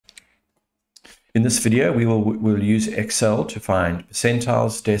In this video, we'll use Excel to find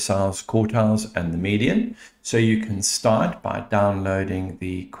percentiles, deciles, quartiles, and the median. So you can start by downloading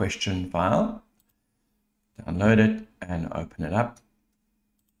the question file. Download it and open it up.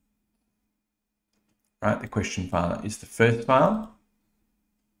 Right, the question file is the first file.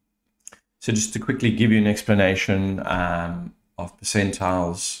 So just to quickly give you an explanation of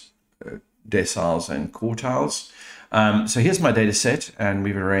percentiles, deciles, and quartiles. So here's my data set, and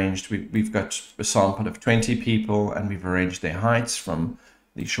we've got a sample of 20 people, and we've arranged their heights from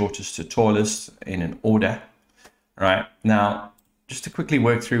the shortest to tallest in an order. Right, now, just to quickly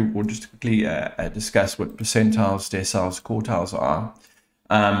work through, or just to quickly discuss what percentiles, deciles, quartiles are.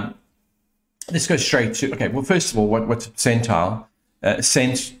 Let's go straight to, okay, well, first of all, what's a percentile?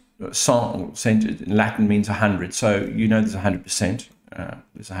 Cent in Latin means 100. So you know there's 100%.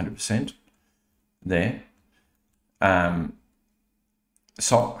 There's 100% there.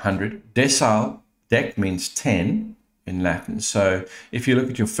 So 100. Decile, dec means 10 in Latin. So if you look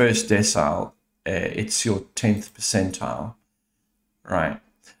at your first decile, it's your 10th percentile, right?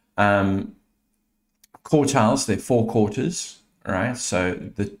 Quartiles, they're 4 quarters, right? So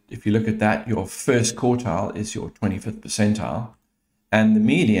if you look at that, your first quartile is your 25th percentile, and the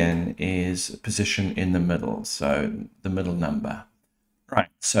median is a position in the middle, so the middle number, right?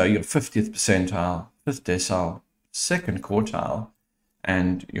 So your 50th percentile, 5th decile, 2nd quartile,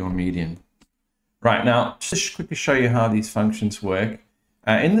 and your median. Right, now, just to quickly show you how these functions work.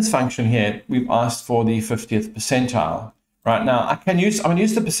 In this function here, we've asked for the 50th percentile. Right, now, I'm going to use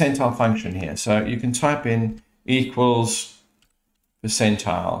the percentile function here. So you can type in equals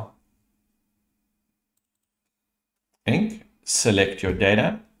percentile, inc, select your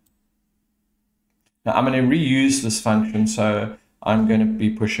data. Now, I'm going to reuse this function, so I'm going to be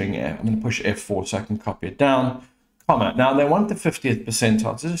pushing I'm going to push F4 so I can copy it down, comma. Now they want the 50th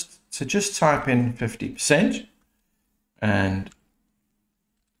percentile, so just type in 50%, and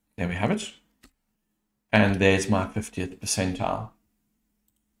there we have it. And there's my 50th percentile.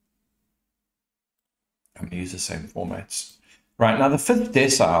 I'm going to use the same formats. Right, now the 5th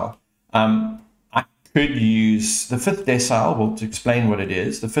decile, I could use the 5th decile, well, to explain what it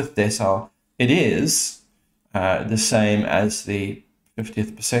is. The 5th decile, it is the same as the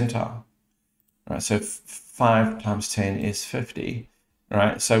 50th percentile. Right, so 5 times 10 is 50.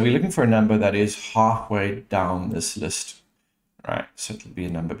 Right, so we're looking for a number that is halfway down this list. Right, so it'll be a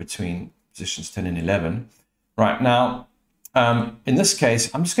number between positions 10 and 11. Right, now, in this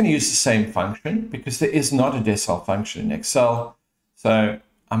case, I'm just going to use the same function because there is not a decile function in Excel. So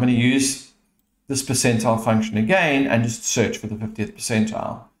I'm going to use this percentile function again and just search for the 50th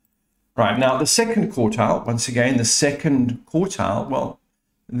percentile. Right, now the 2nd quartile, once again, the 2nd quartile, well,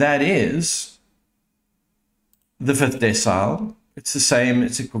 that is the 5th decile. It's the same,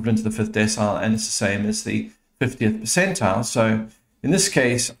 it's equivalent to the 5th decile, and it's the same as the 50th percentile. So in this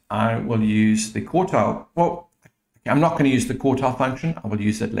case, I will use the quartile. Well, I'm not going to use the quartile function. I will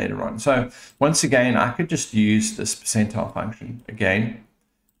use that later on. So once again, I could just use this percentile function again,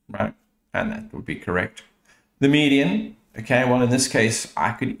 right? And that would be correct. The median, okay, well, in this case,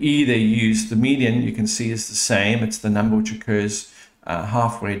 I could either use the median, you can see is the same. It's the number which occurs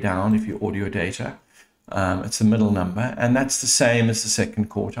halfway down if you order your data. It's the middle number, and that's the same as the 2nd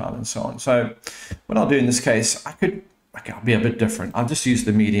quartile and so on. So what I'll do in this case, I'll be a bit different. I'll just use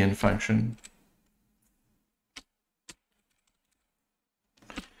the median function.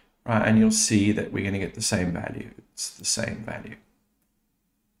 Right, and you'll see that we're going to get the same value. It's the same value.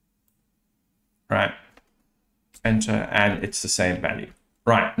 Right, enter, and it's the same value.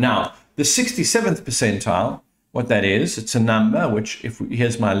 Right, now the 67th percentile, what that is, it's a number which,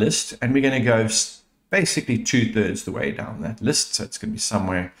 here's my list, and we're going to go basically 2/3 the way down that list. So it's going to be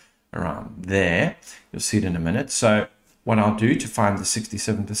somewhere around there. You'll see it in a minute. So what I'll do to find the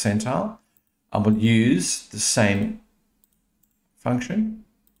 67th percentile, I will use the same function.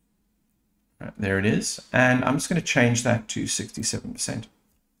 Right, there it is. And I'm just going to change that to 67%.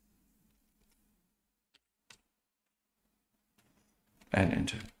 And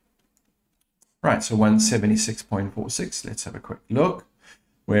enter. Right, so 176.46. Let's have a quick look.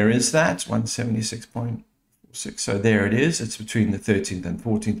 Where is that? 176.46. So there it is. It's between the 13th and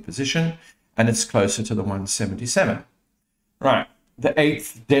 14th position, and it's closer to the 177. Right, the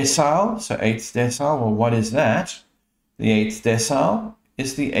 8th decile. So 8th decile, well, what is that? The 8th decile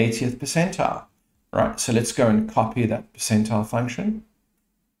is the 80th percentile. Right, so let's go and copy that percentile function.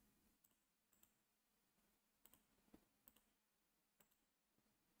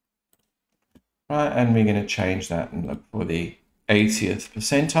 Right, and we're going to change that and look for the 80th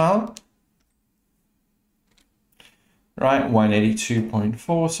percentile. Right,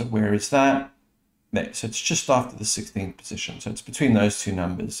 182.4, so where is that? There. So it's just after the 16th position. So it's between those two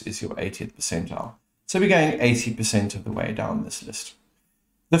numbers is your 80th percentile. So we're going 80% of the way down this list.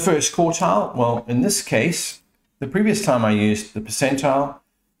 The first quartile, well, in this case, the previous time I used the percentile,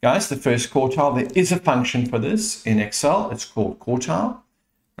 guys, the first quartile, there is a function for this in Excel. It's called quartile.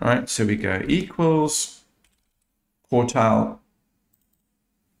 All right, so we go equals quartile,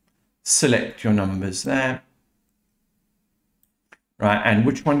 select your numbers there. Right, and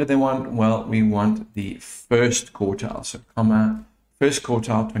which one do they want? Well, we want the first quartile. So comma, first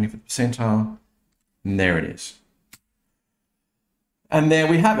quartile, 25th percentile, and there it is. And there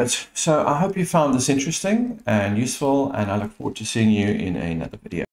we have it. So I hope you found this interesting and useful, and I look forward to seeing you in another video.